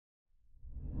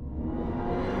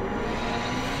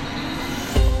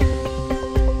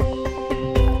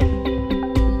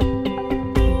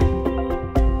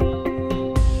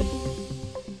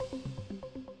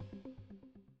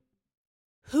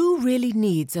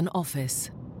needs an office.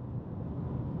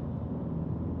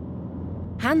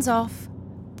 Hands off,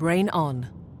 brain on.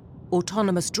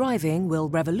 Autonomous driving will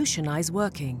revolutionize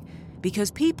working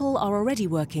because people are already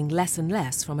working less and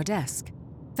less from a desk.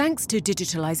 Thanks to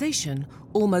digitalization,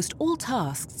 almost all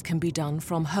tasks can be done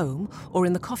from home or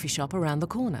in the coffee shop around the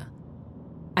corner.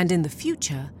 And in the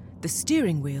future, the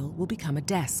steering wheel will become a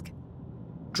desk.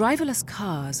 Driverless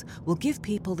cars will give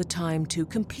people the time to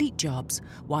complete jobs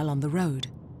while on the road.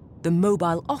 The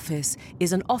mobile office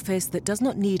is an office that does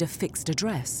not need a fixed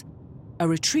address. A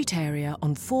retreat area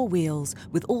on 4 wheels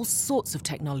with all sorts of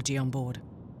technology on board.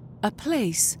 A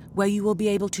place where you will be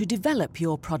able to develop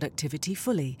your productivity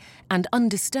fully and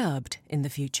undisturbed in the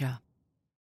future.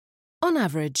 On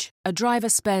average, a driver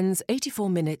spends 84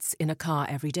 minutes in a car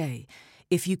every day.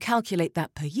 If you calculate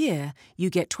that per year, you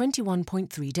get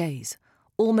 21.3 days.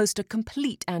 Almost a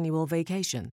complete annual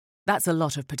vacation. That's a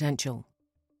lot of potential.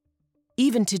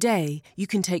 Even today, you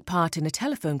can take part in a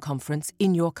telephone conference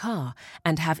in your car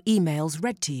and have emails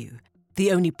read to you.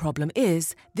 The only problem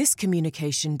is, this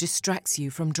communication distracts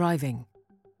you from driving.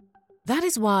 That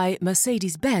is why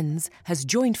Mercedes-Benz has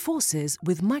joined forces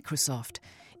with Microsoft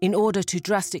in order to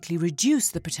drastically reduce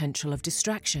the potential of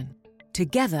distraction.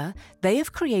 Together, they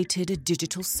have created a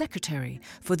digital secretary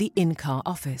for the in-car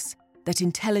office that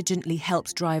intelligently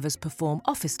helps drivers perform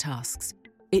office tasks.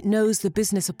 It knows the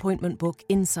business appointment book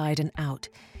inside and out.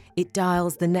 It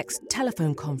dials the next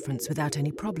telephone conference without any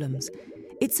problems.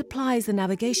 It supplies the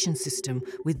navigation system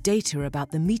with data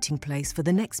about the meeting place for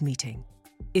the next meeting.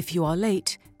 If you are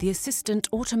late, the assistant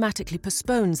automatically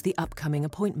postpones the upcoming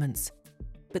appointments.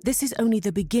 But this is only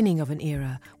the beginning of an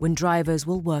era when drivers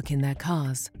will work in their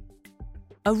cars.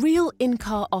 A real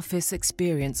in-car office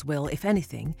experience will, if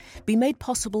anything, be made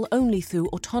possible only through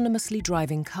autonomously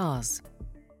driving cars.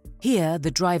 Here, the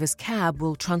driver's cab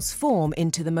will transform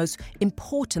into the most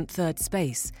important third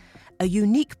space, a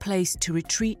unique place to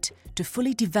retreat to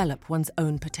fully develop one's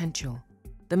own potential,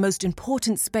 the most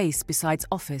important space besides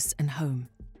office and home.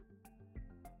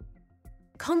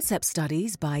 Concept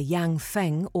studies by Yang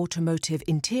Feng Automotive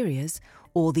Interiors,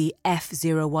 or the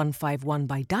F0151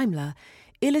 by Daimler,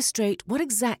 illustrate what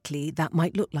exactly that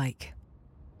might look like.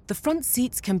 The front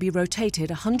seats can be rotated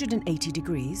 180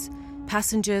 degrees,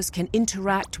 passengers can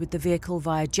interact with the vehicle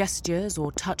via gestures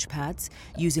or touchpads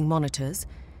using monitors,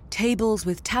 tables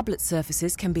with tablet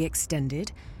surfaces can be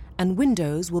extended, and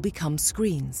windows will become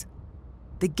screens.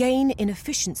 The gain in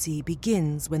efficiency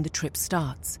begins when the trip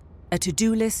starts. A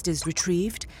to-do list is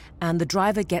retrieved, and the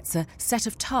driver gets a set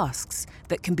of tasks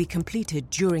that can be completed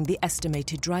during the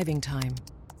estimated driving time.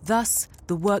 Thus,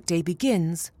 the workday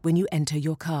begins when you enter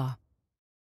your car.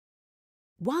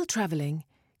 While travelling,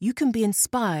 you can be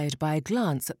inspired by a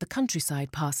glance at the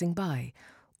countryside passing by,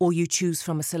 or you choose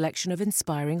from a selection of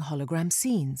inspiring hologram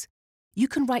scenes. You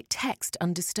can write text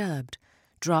undisturbed,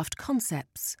 draft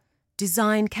concepts,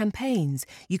 design campaigns,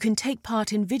 you can take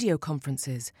part in video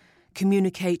conferences,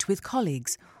 communicate with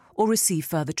colleagues, or receive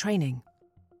further training.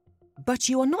 But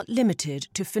you are not limited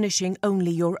to finishing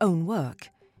only your own work.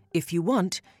 If you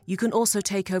want, you can also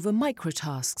take over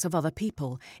microtasks of other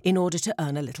people in order to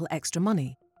earn a little extra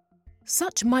money.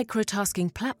 Such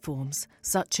microtasking platforms,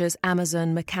 such as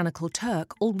Amazon Mechanical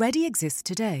Turk, already exist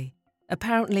today.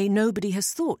 Apparently, nobody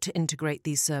has thought to integrate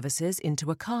these services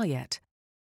into a car yet.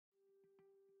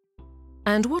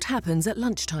 And what happens at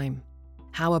lunchtime?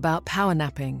 How about power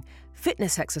napping,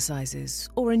 fitness exercises,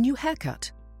 or a new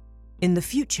haircut? In the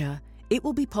future, it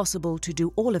will be possible to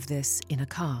do all of this in a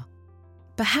car.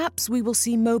 Perhaps we will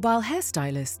see mobile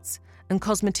hairstylists and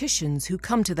cosmeticians who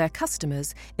come to their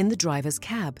customers in the driver's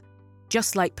cab,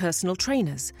 just like personal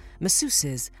trainers,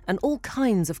 masseuses, and all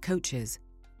kinds of coaches.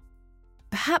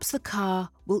 Perhaps the car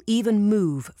will even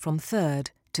move from third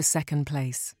to second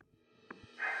place.